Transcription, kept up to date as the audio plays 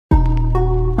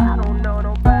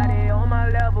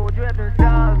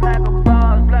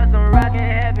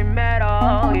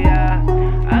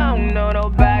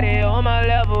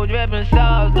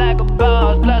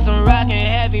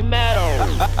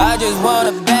I just want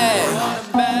a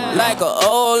bag, like an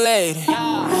old lady.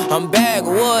 I'm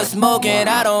backwoods smoking,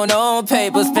 I don't own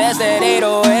papers. Pass that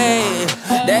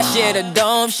 808, that shit a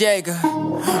dome shaker.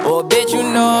 Oh bitch, you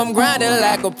know I'm grinding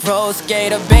like a pro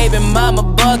skater. Baby mama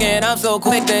bugging, I'm so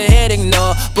quick to hit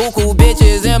ignore. Buku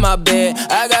bitches in my bed,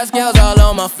 I got scales all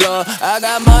on my floor. I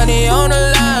got money on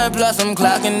the line, plus I'm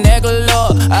clocking that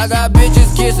galore. I got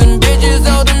bitches kissing bitches,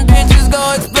 all them bitches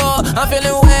go explore. I'm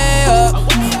feeling way up,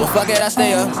 well fuck it, I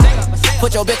stay up.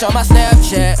 Put your bitch on my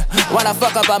Snapchat, while I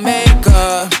fuck up I make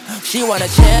her. She want a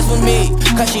chance with me,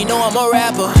 cause she know I'm a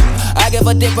rapper. I give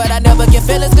a dick but I never get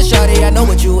feelings, cause shawty I know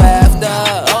what you after.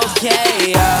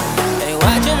 Okay, they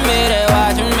watching me, they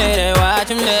watching me, they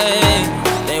watching me.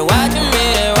 They watching me,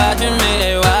 they watching me,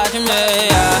 they watching me.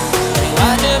 They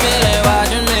watching me, they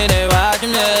watching me, they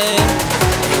watching me.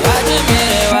 They watching me,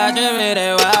 they watching me,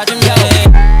 they watching me.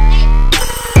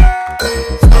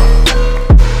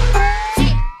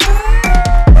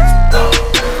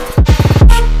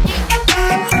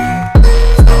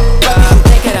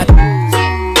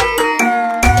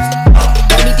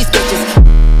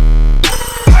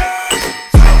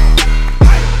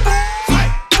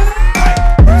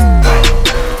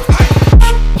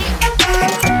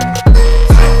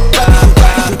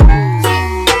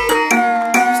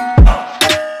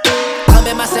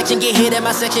 Get hit in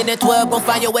my section at 12, gon'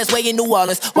 find your ass way in New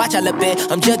Orleans. Watch a little bit,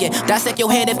 I'm jugging. Dissect your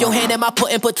hand if your hand in my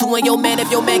pudding. Put two in your man if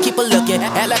your man keep a looking.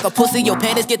 Act like a pussy, your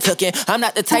panties get tookin'. I'm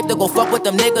not the type to go fuck with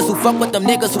them niggas who fuck with them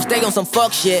niggas who stay on some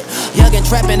fuck shit. Young and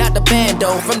trapping out the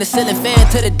bando, from the ceiling fan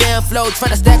to the damn floor,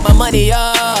 tryna stack my money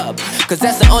up, cause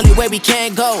that's the only way we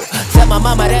can go. Tell my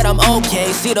mama that I'm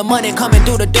okay, see the money coming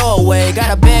through the doorway.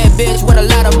 Got a bad bitch with a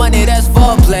lot of money, that's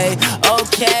foreplay.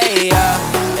 Okay,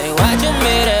 they watching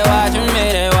me, they watching me.